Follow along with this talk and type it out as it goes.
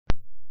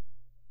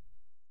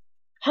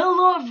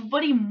Hello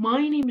everybody,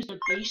 my name is the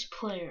Bass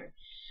Player,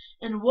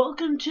 and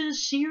welcome to the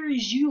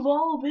series you've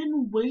all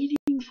been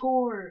waiting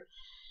for,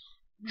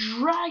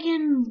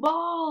 Dragon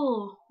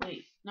Ball!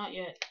 Wait, not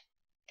yet.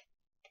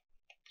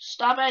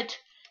 Stop it!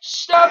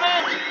 Stop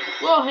it!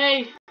 Whoa,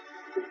 hey!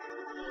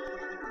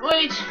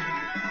 Wait!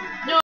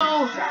 No!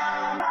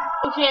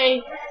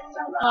 Okay,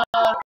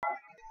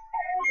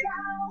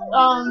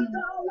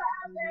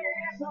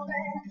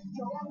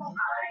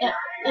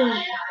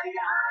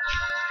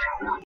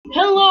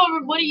 Hello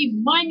everybody,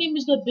 my name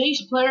is the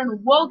Bass Player,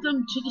 and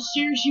welcome to the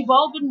series you've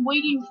all been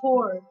waiting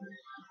for,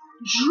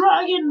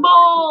 Dragon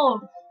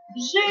Ball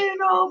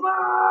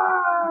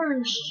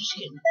Xenoverse! Just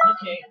kidding,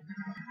 okay.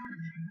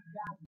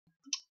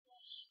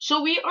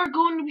 So we are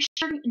going to be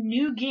starting a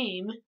new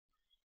game,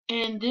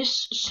 and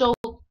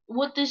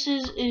what this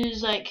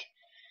is like,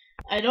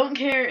 I don't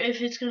care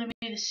if it's going to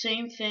be the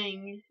same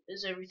thing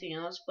as everything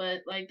else,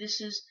 but like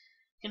this is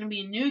going to be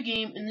a new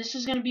game, and this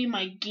is going to be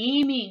my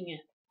gaming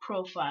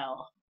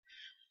profile.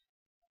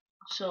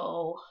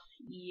 So,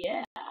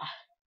 yeah.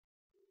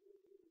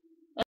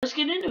 Let's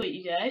get into it,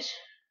 you guys.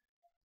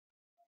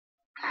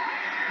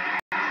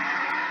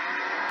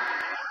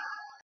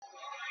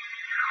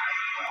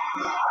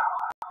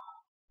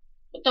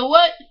 What the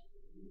what?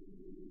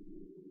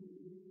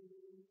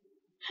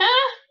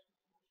 Huh?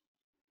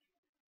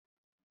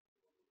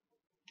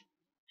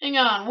 Hang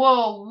on.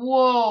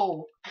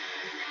 Whoa.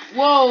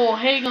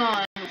 Hang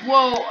on.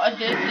 Whoa.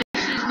 This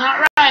is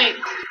not right.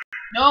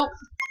 Nope.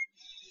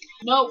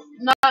 Not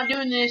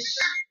doing this.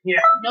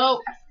 Yeah. Nope.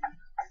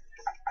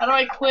 How do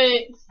I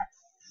quit?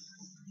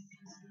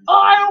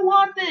 Oh, I don't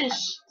want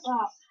this.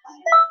 Oh.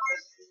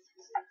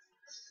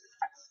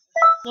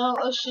 No,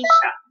 let's just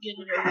get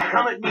it over.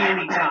 Come at me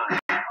anytime.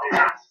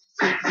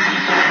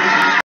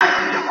 I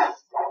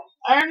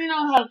already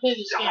know how to play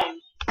this game.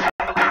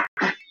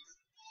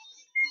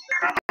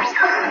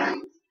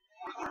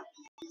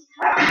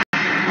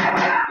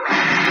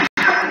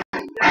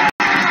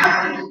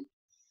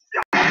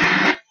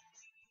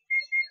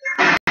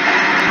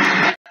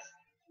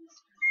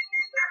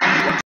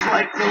 Looks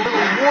like the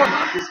little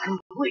warm-up is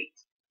complete.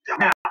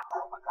 Now,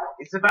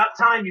 it's about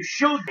time you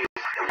showed me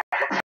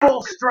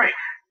full strength.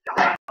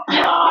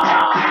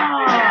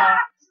 Yeah!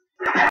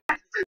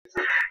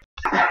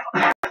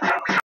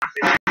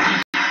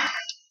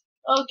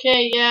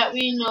 Okay, yeah,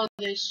 we know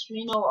this.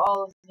 We know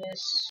all of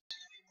this.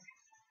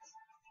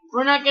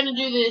 We're not gonna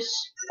do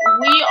this.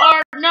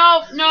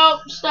 No,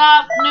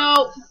 stop,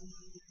 no.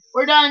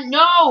 We're done,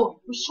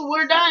 no!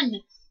 We're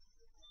done.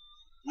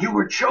 You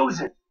were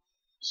chosen.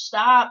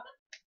 Stop.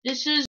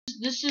 This is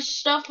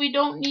stuff we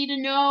don't need to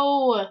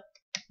know.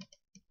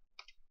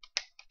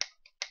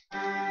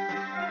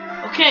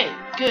 Okay,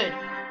 good.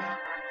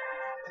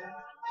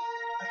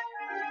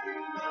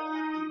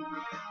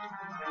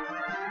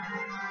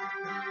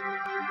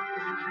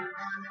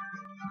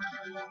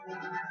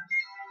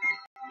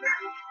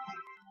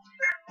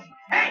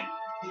 Hey!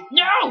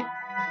 No!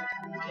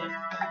 Okay.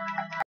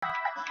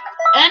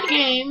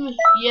 Endgame,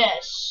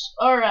 yes.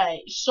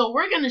 Alright, so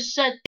we're gonna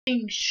set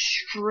things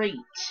straight.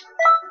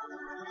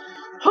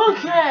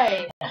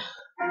 Okay.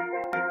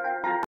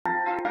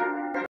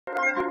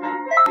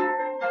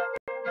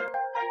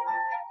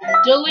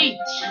 Delete.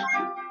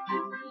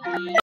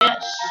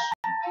 Yes.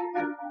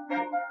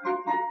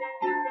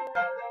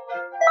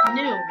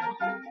 New.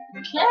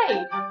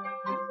 Okay.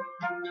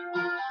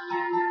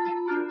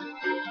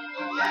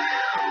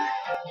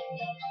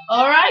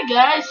 Alright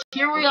guys,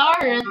 here we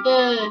are at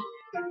the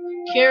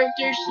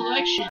character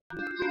selection.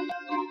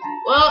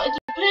 Well, it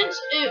depends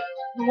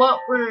what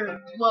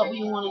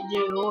we want to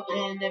do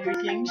and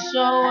everything.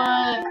 So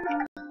I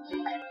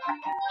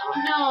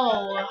don't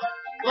know.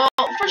 Well,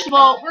 first of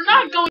all, we're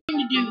not going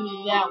to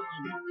do that one.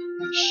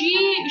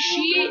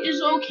 She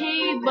is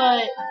okay,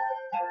 but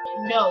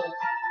no.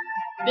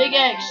 Big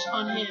X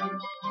on him.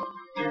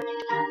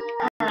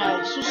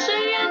 Alright, so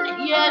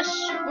Saiyan, yes,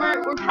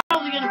 we're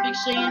probably gonna pick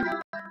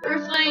Saiyan.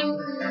 Earthling,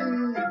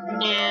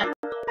 nah.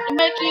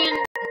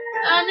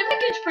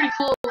 Namekian's pretty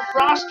cool.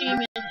 Frost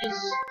Demon is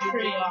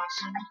pretty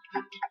awesome.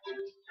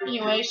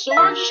 Anyway, so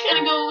we're just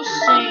gonna go with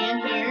Saiyan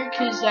here,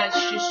 because that's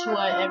just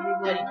what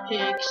everybody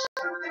picks.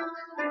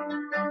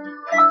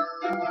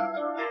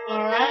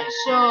 Alright,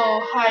 so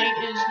height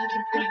is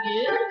looking pretty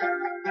good.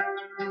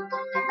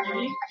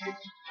 Okay.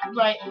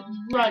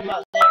 Right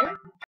about there.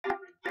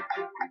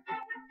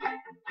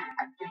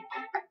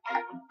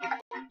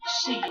 Let's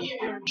see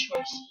your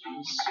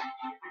choices.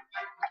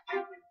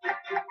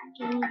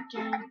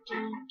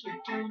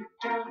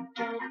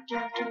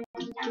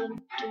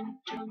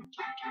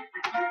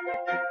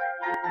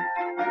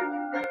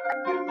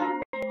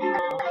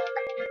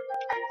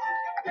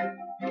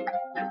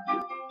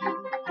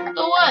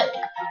 The what?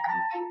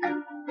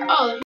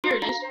 Oh, here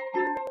it is.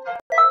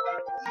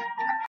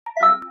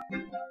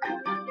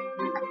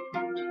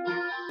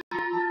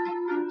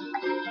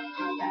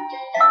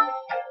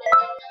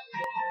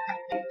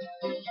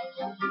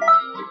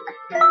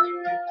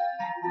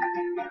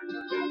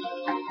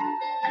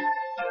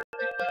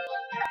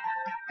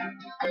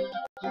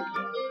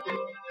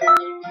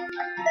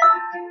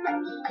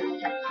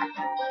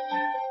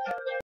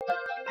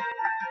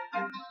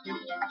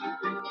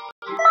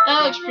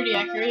 looks pretty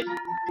accurate.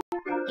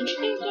 Don't you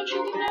think that looks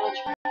good?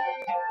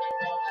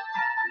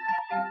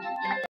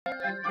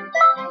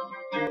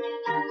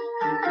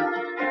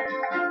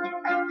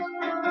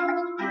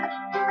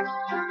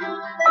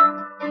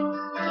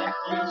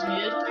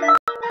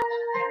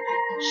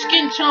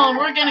 Skin tone,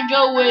 we're gonna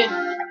go with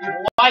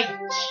white.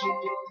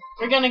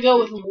 We're gonna go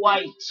with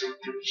white. Just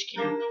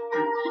kidding.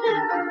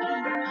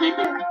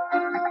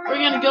 We're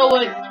gonna go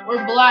with,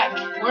 we're black.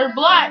 We're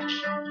black.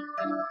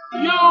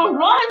 Yo,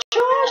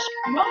 righteous!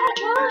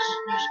 Righteous!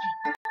 Just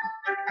kidding.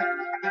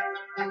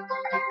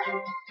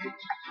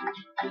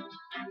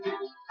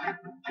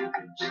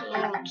 It's a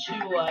little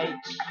too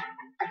white.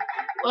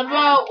 What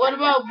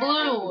about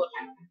blue?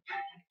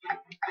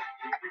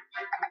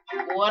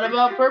 What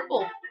about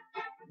purple?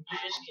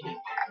 Just kidding.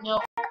 No.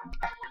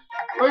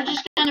 We're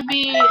just gonna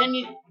be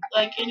any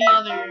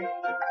other.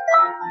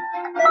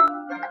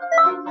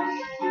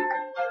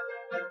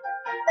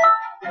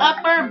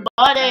 Upper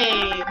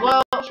body.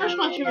 Well, first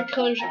my favorite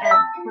colors are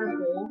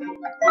purple.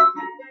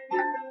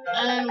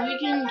 And we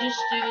can just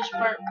do this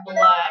part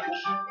black.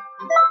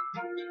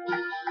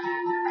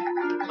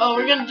 Oh,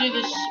 we're gonna do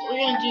this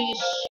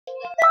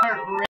part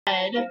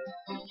red.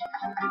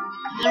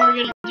 Then we're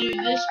gonna do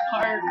this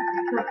part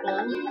purple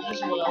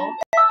as well.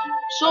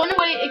 So in a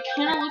way, it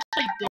kind of looks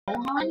like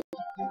Gohan,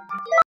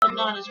 but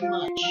not as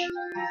much.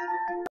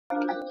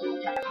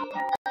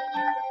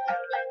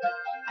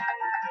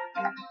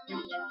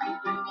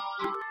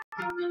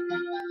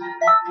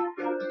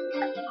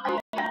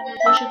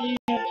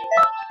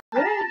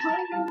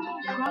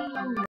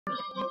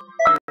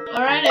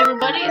 Alright,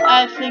 everybody,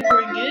 I think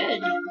we're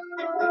good.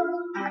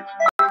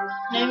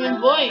 Name and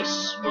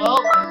voice.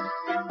 Well,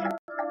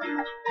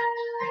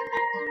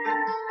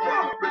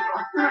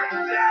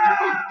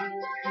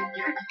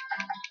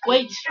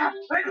 wait.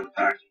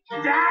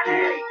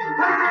 Daddy!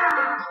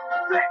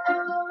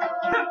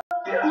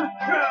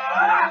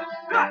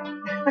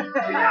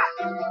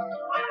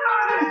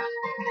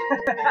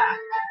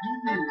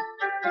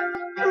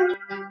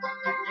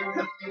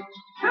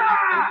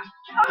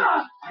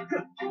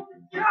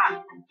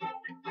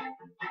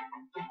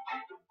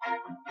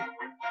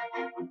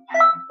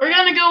 We're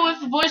gonna go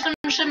with voice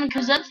number 7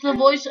 because that's the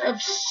voice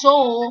of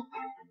Soul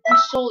and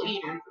Soul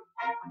Eater.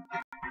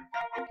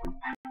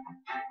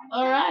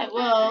 Alright,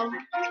 well,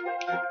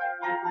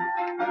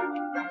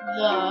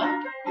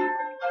 the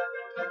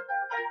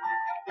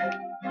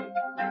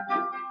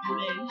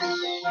base.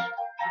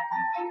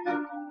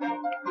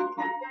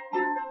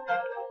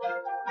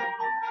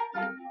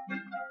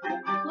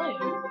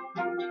 Player.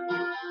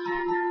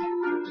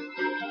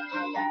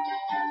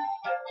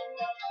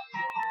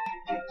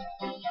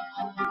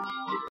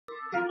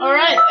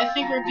 Alright, I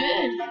think we're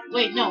good.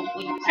 Wait, no,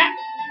 wait, crap.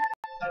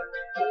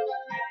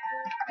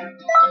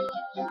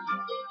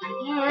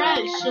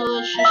 Alright, so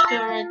let's just go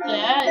right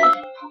that.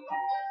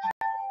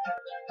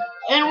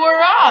 And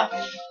we're off!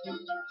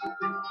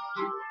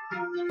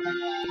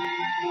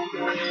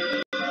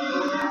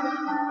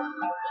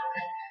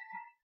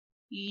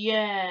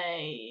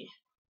 Yay.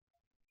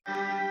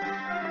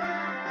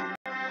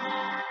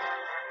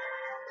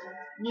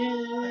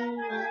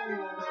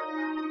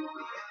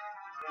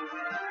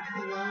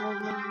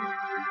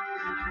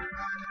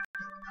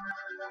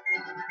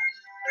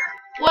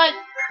 What?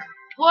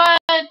 What?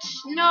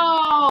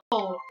 No!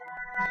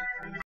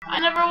 I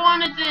never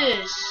wanted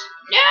this!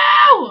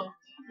 No!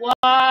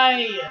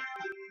 Why?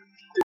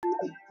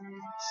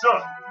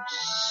 Suck.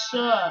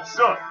 Suck.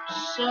 Suck.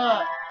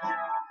 Suck.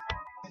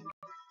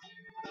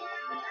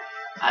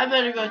 I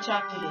better go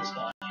talk to this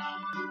guy.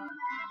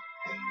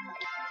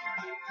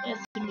 He has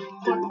some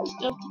important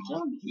stuff to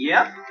tell me.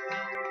 Yep.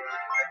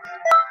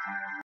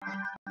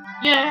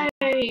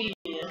 Yay!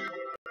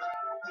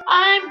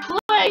 I'm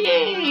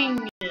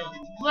playing!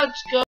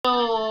 Let's go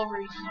over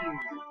here.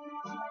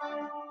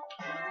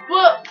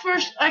 Well,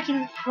 first I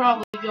can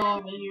probably go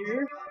over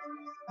here.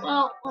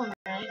 Well,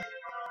 alright.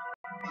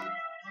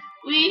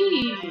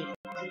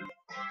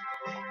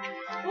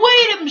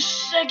 Wait a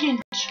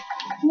second!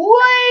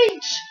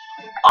 Wait!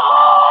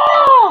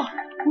 Oh!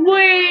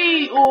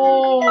 Wait!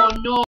 Oh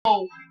no!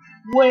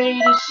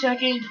 Wait a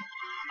second!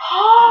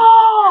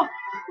 Oh!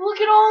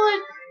 Look at all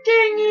the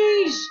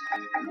thingies!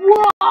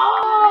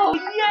 Whoa!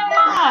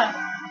 Yeah!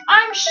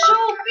 I'm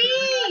so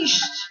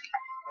beast!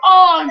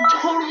 Oh, I'm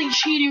totally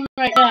cheating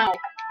right now.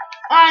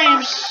 I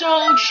am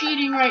so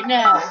cheating right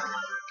now.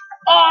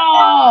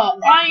 Oh!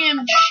 I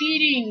am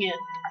cheating!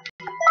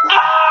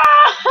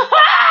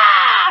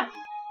 Ah!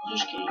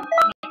 Just kidding. I'm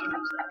not gonna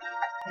use that.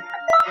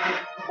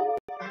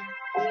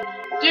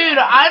 Dude,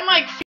 I'm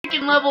like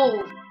freaking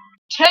level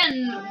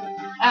 10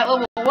 at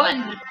level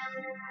 1.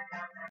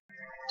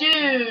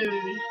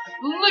 Dude,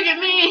 look at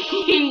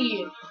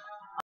me!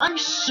 I'm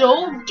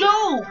so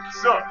dope!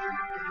 Suck.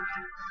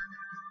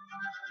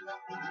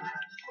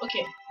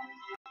 Okay.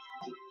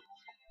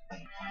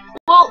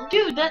 Well,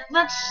 dude,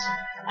 that's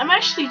I'm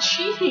actually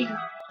cheating.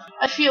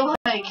 I feel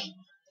like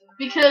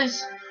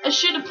because I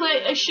should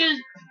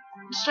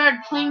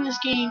started playing this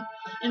game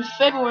in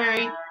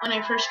February when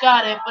I first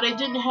got it, but I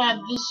didn't have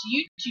this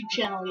YouTube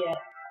channel yet.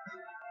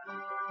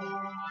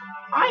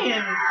 I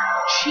am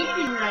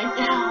cheating right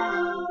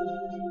now.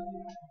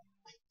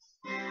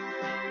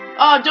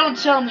 Oh, don't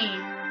tell me.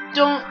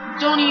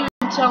 Don't even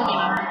tell me.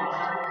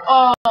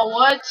 Oh,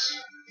 what?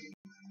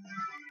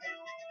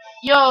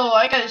 Yo,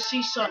 I gotta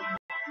see something.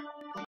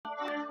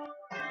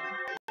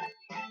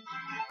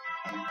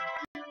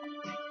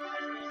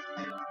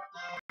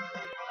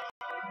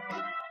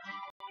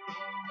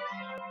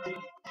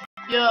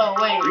 Yo,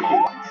 wait.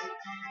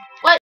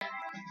 What?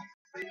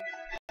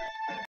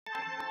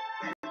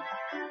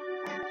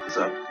 What's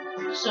up?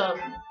 What's up?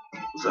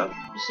 What's up?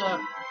 What's up?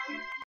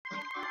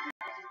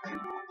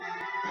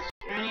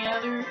 Is there any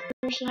other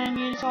person I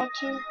need to talk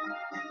to?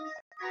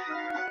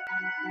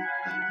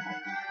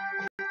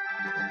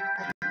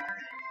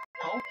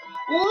 No.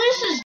 Well,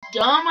 this is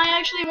dumb. I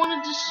actually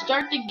wanted to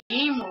start the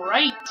game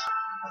right,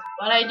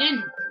 but I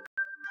didn't.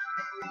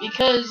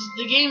 Because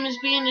the game is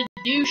being a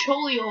douche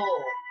holy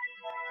hole.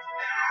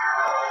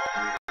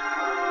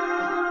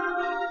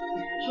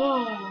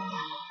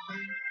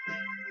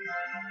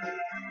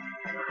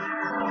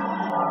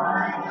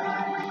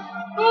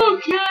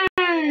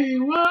 Okay,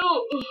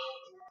 well,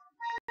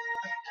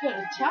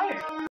 kinda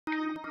tired.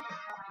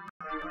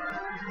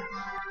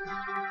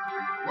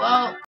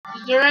 Well,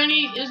 is there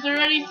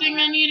anything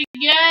I need to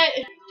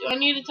get? Do I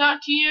need to talk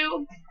to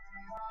you?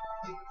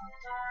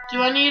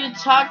 Do I need to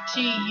talk to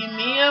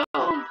Yumio?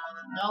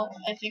 No,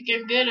 I think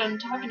I'm good. I'm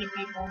talking to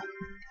people.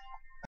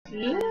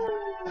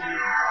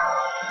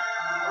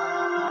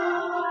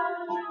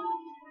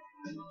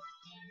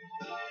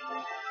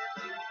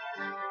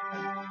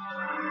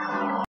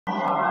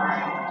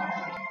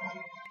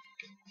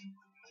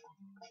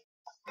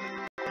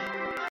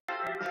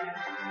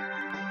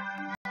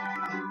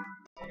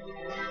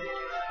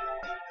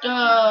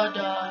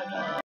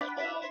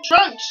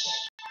 Trunks!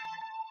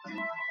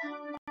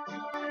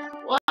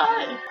 What?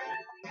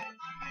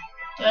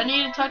 Do I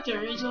need to talk to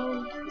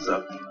Rizzo? What's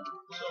up?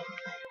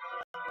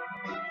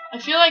 I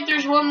feel like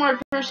there's one more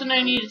person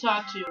I need to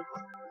talk to.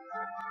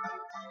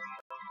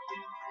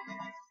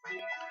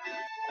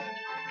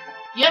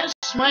 Yes,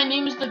 my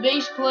name is the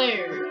bass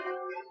player.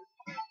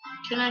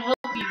 Can I help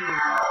you?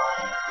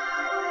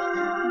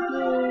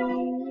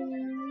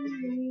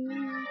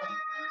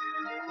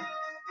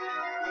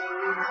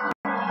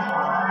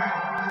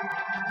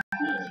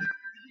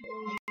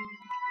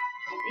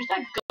 Where's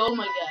that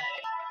Goma guy?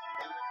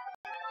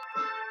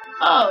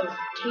 Oh,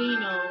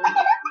 Tino.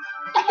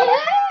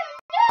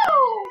 No!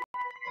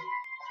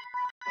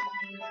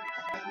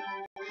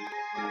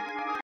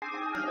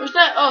 Where's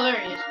that? Oh, there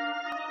he is.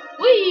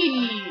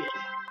 Whee!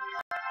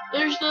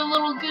 There's the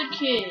little good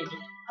kid.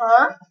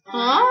 Huh?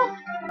 Huh?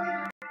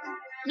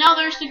 Now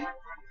there's the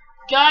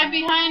guy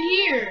behind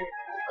here.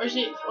 Or is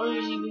he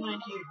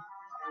behind here?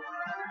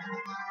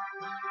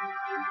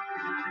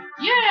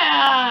 Yeah,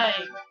 I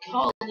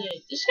called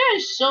it. This guy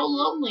is so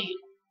lonely.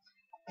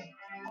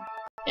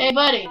 Hey,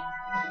 buddy.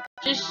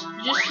 Just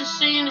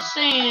saying.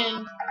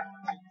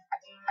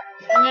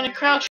 I'm gonna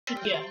crouch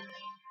with you.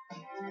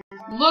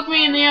 Look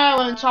me in the eye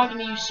when I'm talking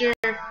to you, sir.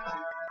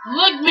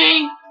 Look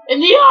me in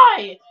the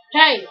eye.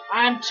 Hey,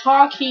 I'm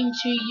talking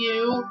to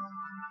you.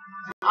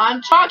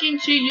 I'm talking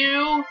to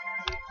you.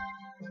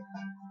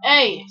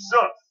 Hey. What's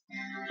up?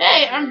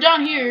 Hey, I'm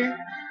down here.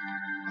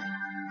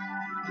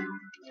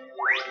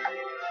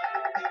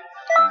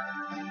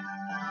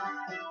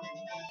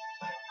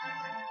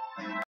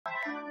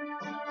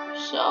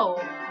 So,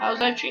 how's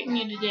life treating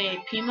you today,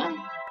 Pima?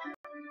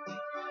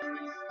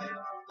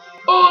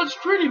 Oh, it's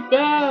pretty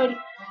bad.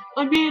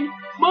 I mean,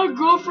 my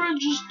girlfriend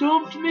just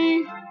dumped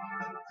me.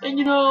 And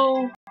you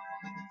know,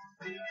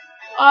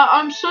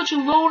 I'm such a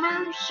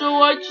loner,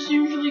 so I just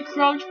usually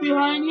crouch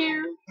behind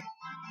here.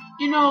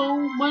 You know,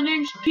 my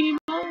name's Pima.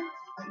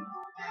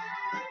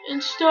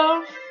 And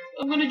stuff.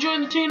 I'm gonna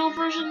join the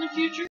Xenoverse in the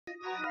future.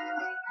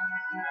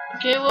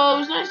 Okay, well, it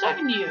was nice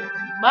talking to you.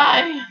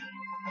 Bye.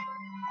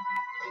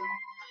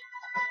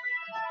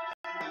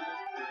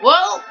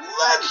 Well,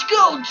 let's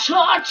go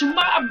talk to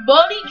my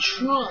buddy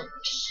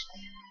Trunks.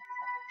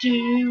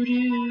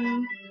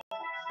 Doo-doo.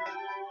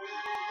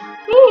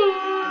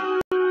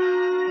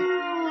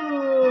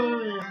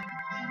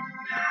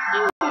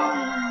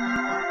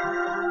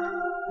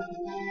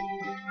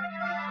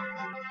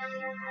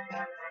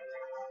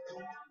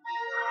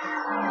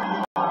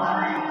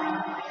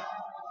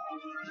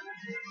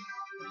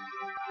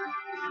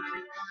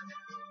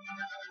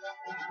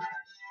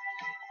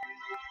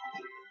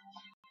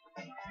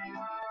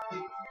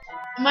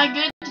 Am I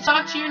good to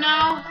talk to you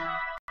now?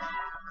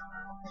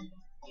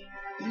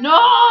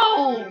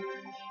 No!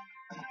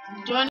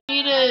 Do I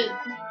need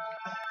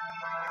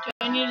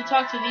to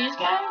talk to these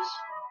guys?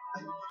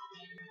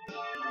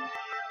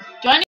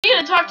 Do I need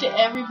to talk to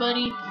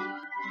everybody?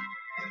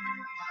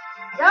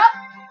 Yup.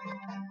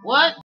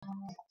 What?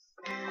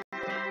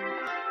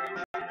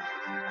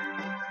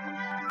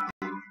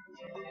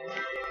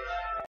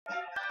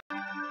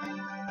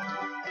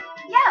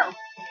 Yo.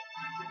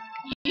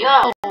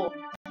 Yo!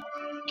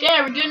 Okay,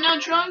 are we good now,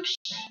 Trunks?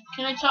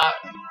 Can I talk?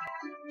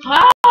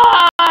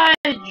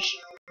 Fudge!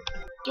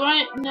 Do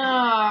I?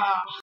 Nah.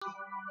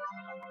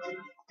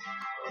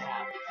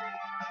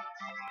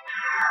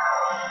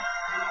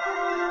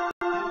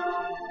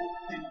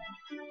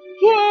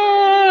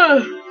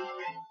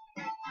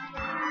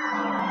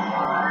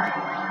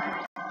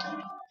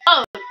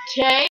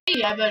 Hey,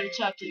 I better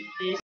talk to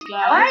this guy.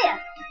 How are ya?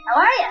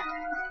 How are ya?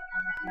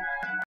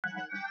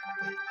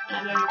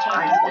 I better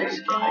talk to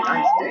this guy.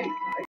 Nice day.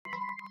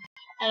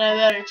 And I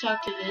better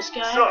talk to this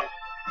guy. Sup?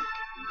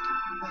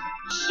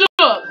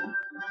 Sup?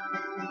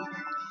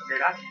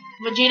 Vegeta?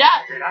 Vegeta?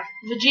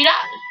 Vegeta?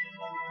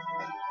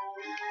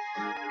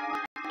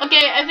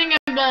 Okay, I think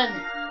I'm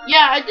done.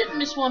 Yeah, I did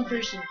miss one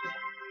person.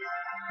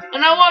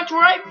 And I walked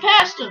right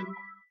past him.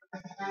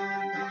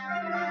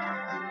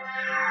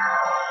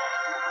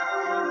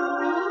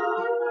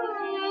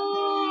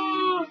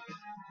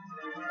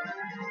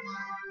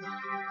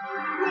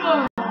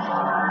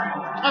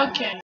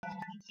 Okay.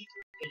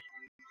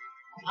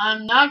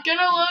 I'm not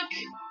gonna look.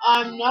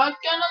 I'm not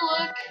gonna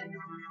look.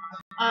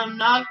 I'm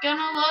not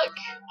gonna look.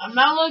 I'm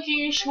not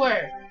looking, I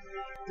swear.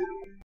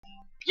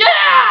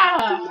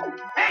 Yeah!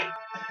 Hey!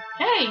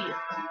 Hey!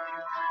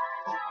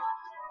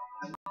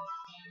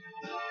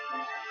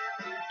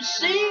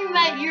 Seeing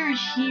that you're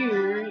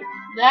here,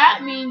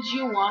 that means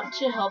you want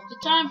to help the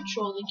Time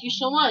Patrol. Thank you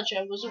so much.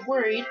 I wasn't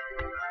worried.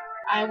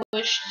 I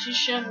wish to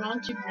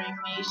Shenron to bring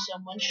me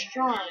someone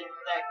strong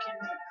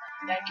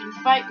that can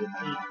fight with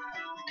me.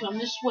 Come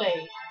this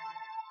way.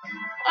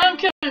 I'm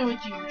coming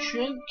with you,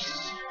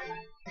 Trunks.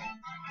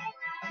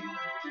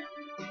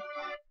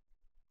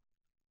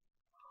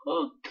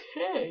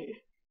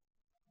 Okay.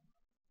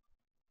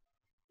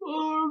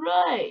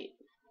 Alright.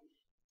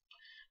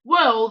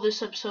 Well,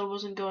 this episode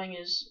wasn't going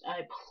as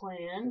I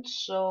planned,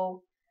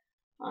 so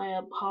I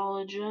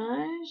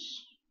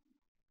apologize.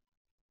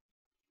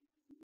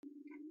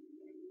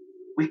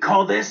 We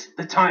call this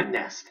the Time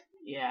Nest.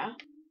 Yeah.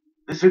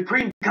 The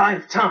Supreme Guy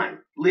of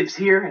Time lives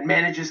here and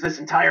manages this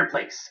entire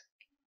place.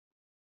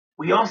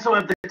 We also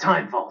have the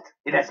Time Vault.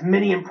 It has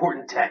many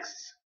important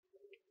texts.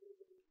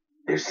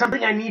 There's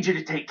something I need you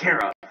to take care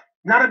of.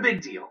 Not a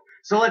big deal.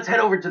 So let's head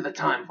over to the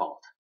Time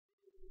Vault.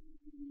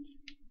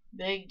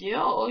 Big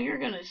deal? Oh, you're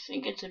gonna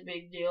think it's a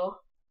big deal.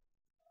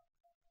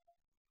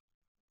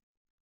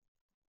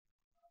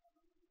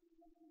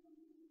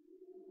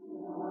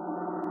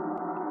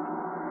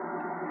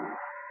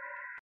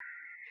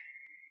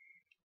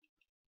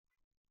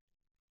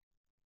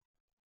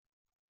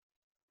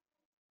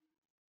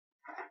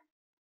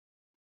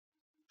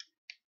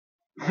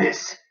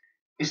 This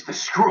is the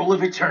Scroll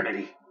of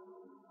Eternity.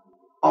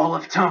 All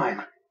of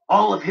time,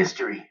 all of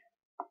history,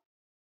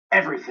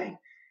 everything.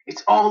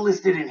 It's all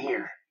listed in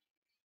here.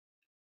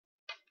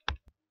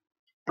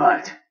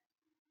 But,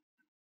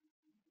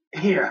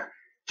 here,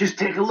 just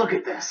take a look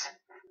at this.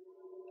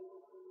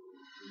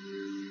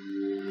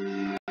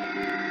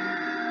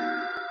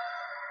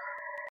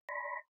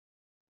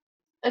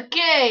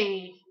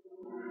 Okay.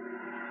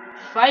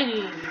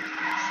 Fighting.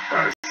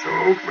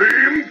 Special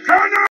Beam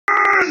Cannon!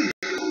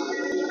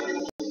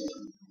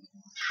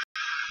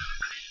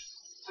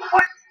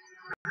 What?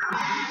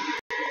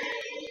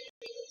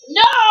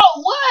 No!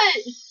 What?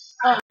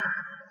 Oh.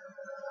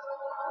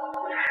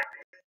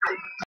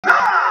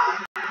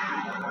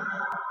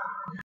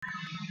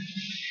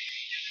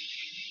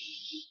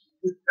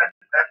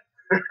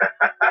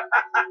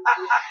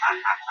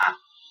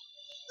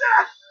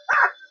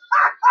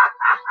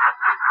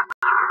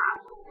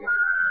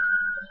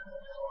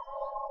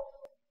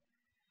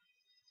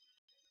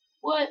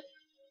 What?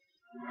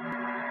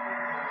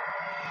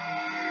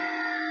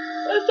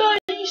 I thought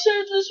you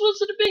said this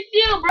wasn't a big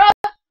deal, bruh.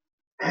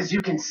 As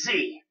you can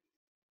see,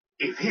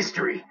 if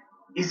history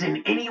is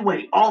in any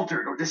way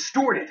altered or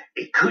distorted,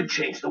 it could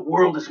change the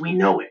world as we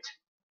know it.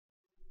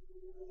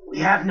 We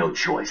have no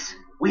choice.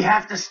 We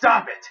have to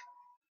stop it.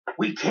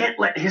 We can't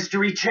let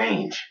history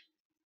change.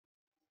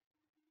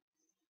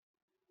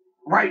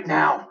 Right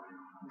now,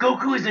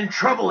 Goku is in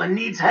trouble and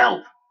needs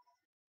help.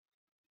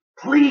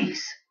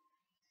 Please.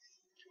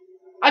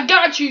 I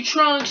got you,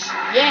 Trunks.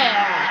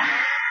 Yeah.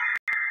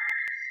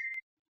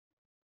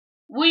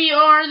 We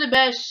are the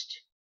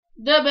best.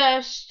 The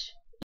best.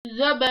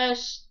 The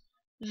best.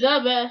 The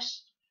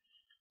best.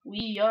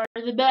 We are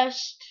the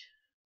best.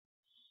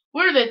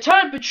 We're the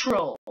Time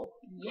Patrol.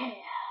 Yeah.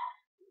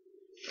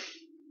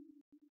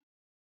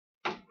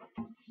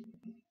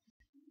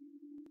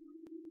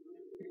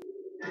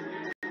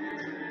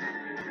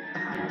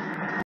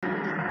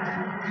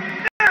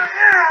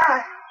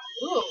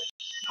 Ooh.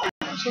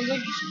 Sounds like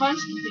you're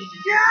constipated.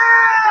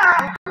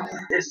 Yeah!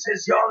 This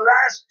is your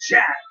last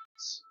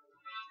chance.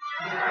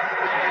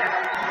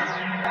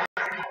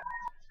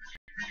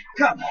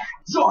 Come on,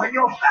 join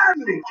your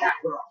family,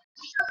 Kakarot.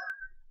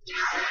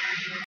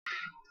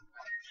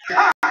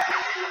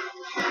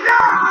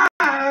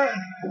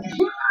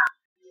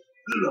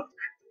 Look,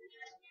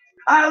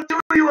 I'll do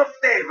you a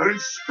favor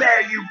and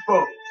spare you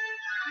both.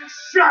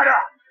 Shut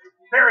up!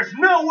 There is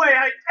no way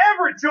I'd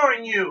ever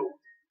join you!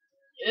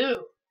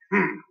 Ew.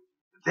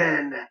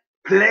 Then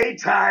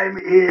playtime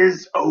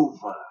is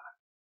over.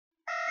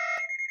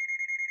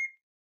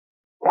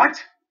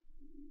 What?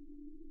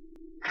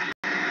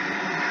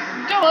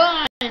 Go on.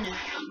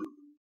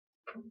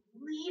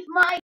 Leave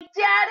my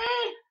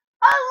daddy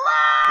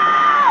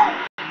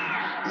alone!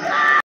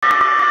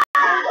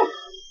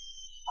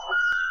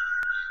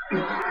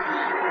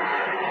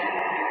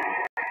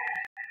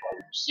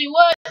 see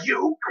what?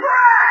 You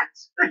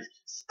brat!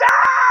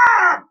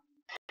 Stop!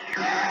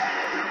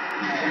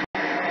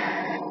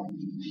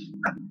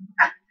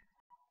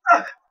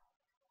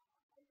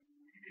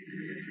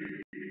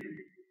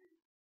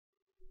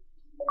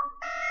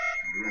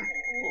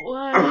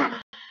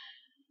 What?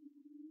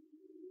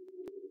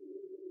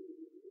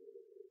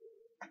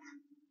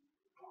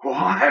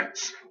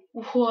 What?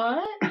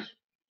 What?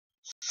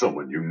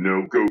 Someone you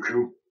know,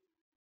 Goku?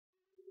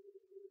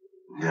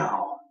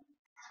 No.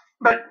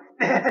 But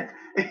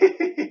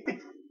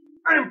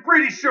I'm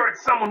pretty sure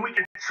it's someone we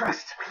can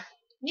trust.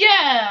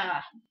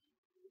 Yeah!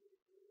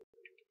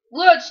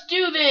 Let's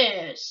do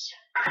this!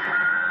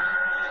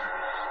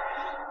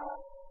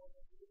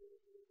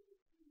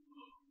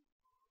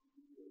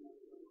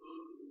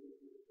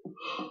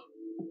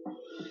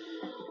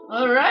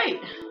 Alright,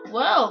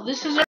 well,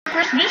 this is our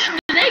first mission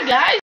today,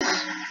 guys!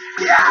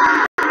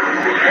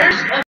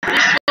 First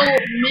official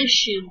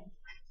mission.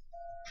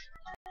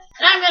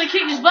 And I'm gonna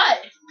kick his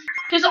butt!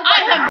 Because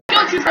I have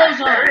Goku Bros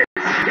on!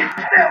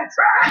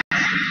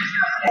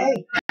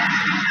 Hey,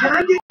 can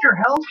I get your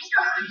help?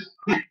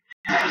 You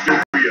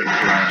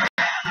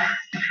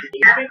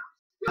hear me?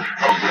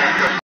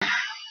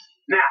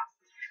 Now,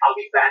 I'll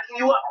be backing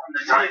you up on the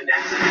time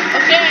next.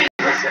 Okay.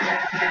 Listen,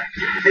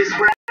 this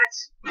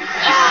rat's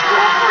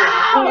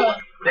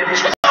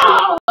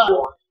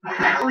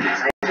Please,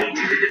 I need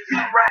you to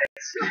defeat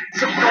Raditz,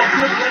 so Goku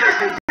and Leonard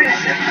can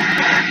finish him.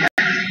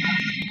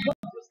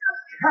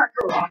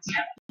 Kakarot,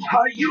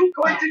 are you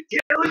going to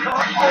kill your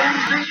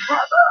only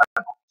brother?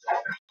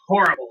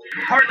 Horrible,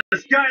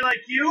 heartless guy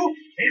like you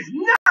is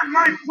not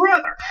my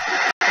brother.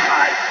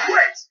 I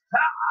quit.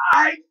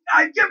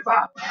 I give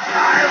up.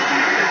 I'll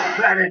leave this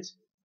planet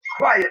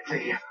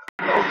quietly.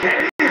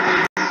 Okay?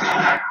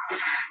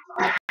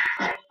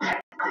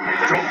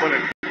 Don't let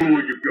him fool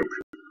you,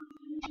 Goku.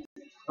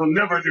 He'll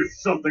never do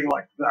something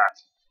like that.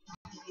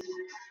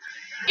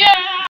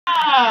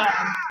 Yeah!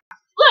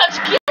 Let's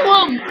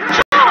kill him!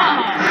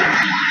 Yeah!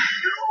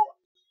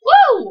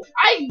 Woo!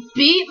 I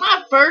beat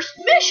my first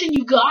mission,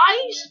 you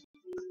guys!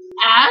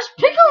 As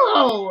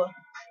Piccolo!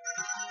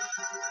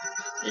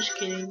 Just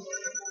kidding.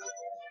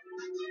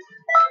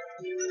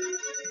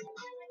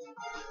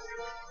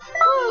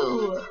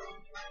 Woo!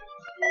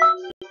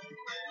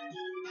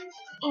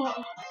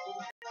 Oh.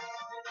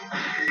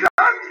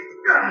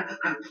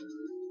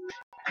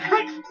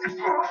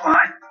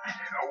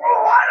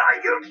 What are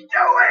you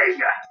doing?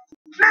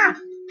 Nah,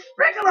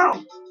 Piccolo!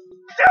 Do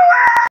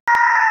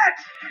it!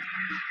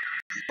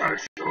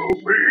 Special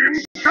beam,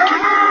 come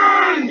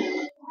on!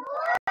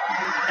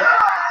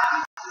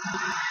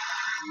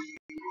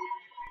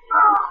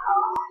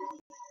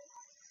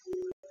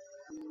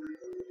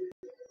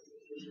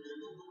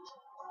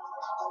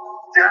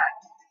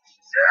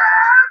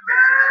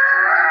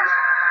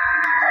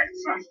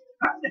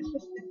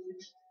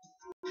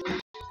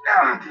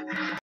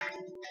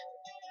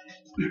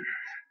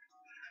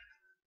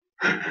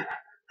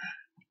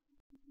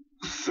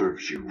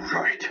 Serves you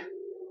right.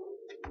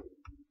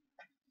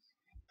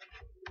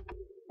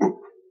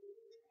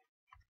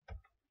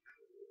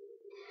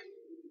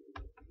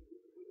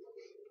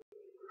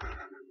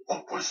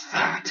 What was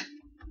that?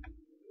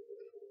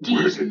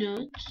 These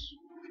nuts.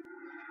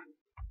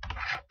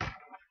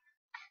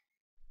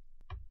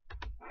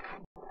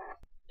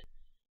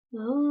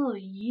 Oh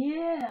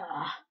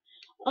yeah,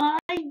 I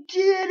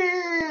did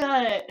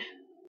it!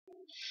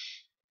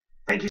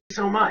 Thank you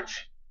so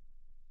much.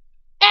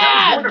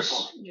 Abs! That was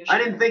wonderful. I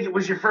didn't think it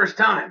was your first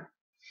time.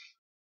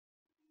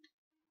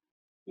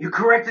 You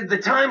corrected the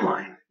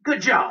timeline.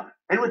 Good job.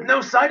 And with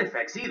no side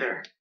effects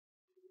either.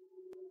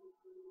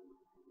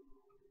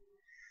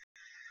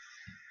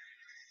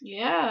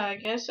 Yeah, I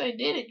guess I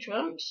did it,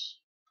 Trunks.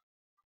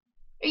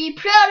 Are you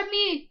proud of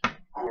me?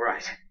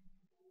 Alright.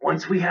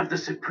 Once we have the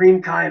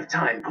Supreme Kai of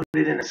Time put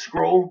it in a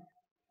scroll,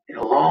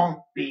 it'll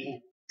all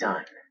be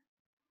done.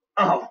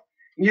 Oh,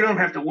 you don't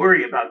have to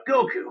worry about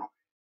Goku.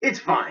 It's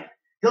fine.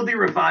 He'll be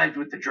revived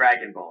with the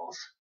Dragon Balls.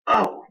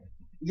 Oh,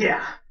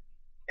 yeah.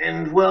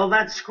 And, well,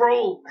 that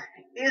scroll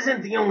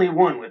isn't the only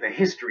one with a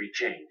history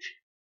change.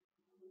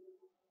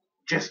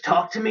 Just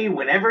talk to me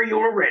whenever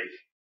you're ready.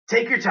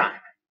 Take your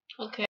time.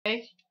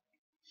 Okay.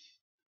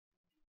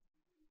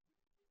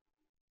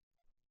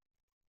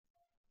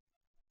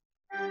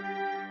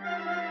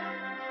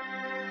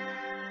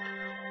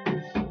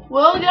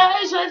 Well,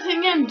 guys, I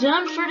think I'm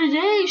done for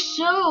today.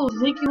 So,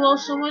 thank you all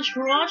so much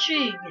for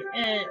watching.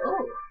 And,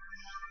 oh.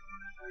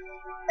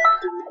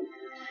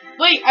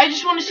 Wait, I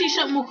just want to see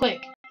something real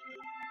quick.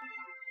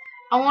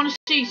 I want to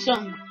see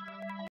something.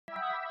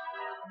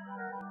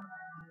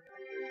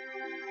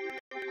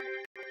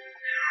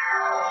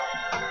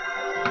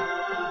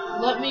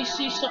 Let me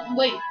see something.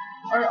 Wait,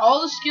 are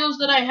all the skills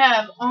that I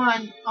have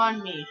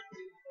on me?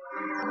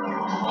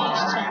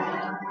 Please tell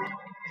me.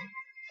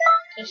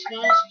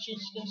 Customize,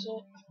 change skill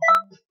set.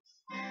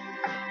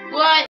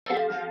 What?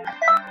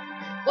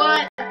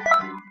 What?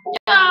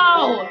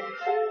 No!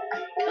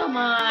 Come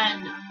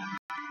on.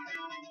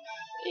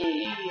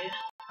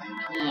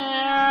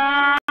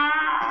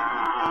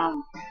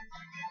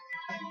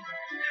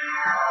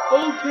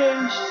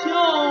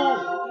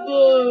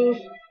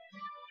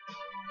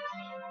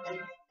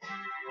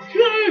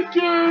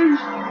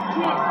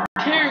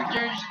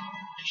 characters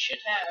I should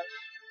have.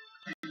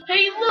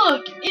 Hey,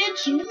 look,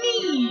 it's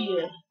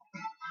me.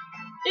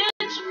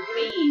 It's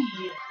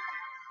me.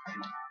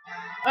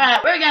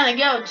 Alright, we're gonna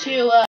go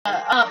to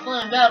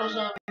offline battles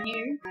over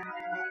here.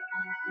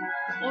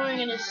 And we're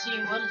gonna see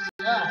what is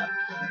up.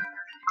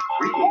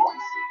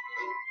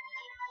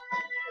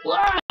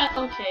 What?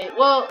 Okay,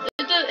 well,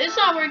 it's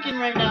not working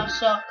right now,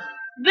 so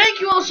thank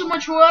you all so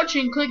much for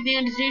watching. Click the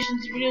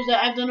annotations videos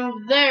that I've done over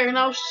there, and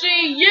I'll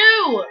see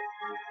you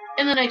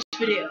in the next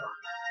video.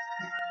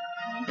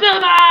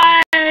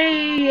 Bye-bye!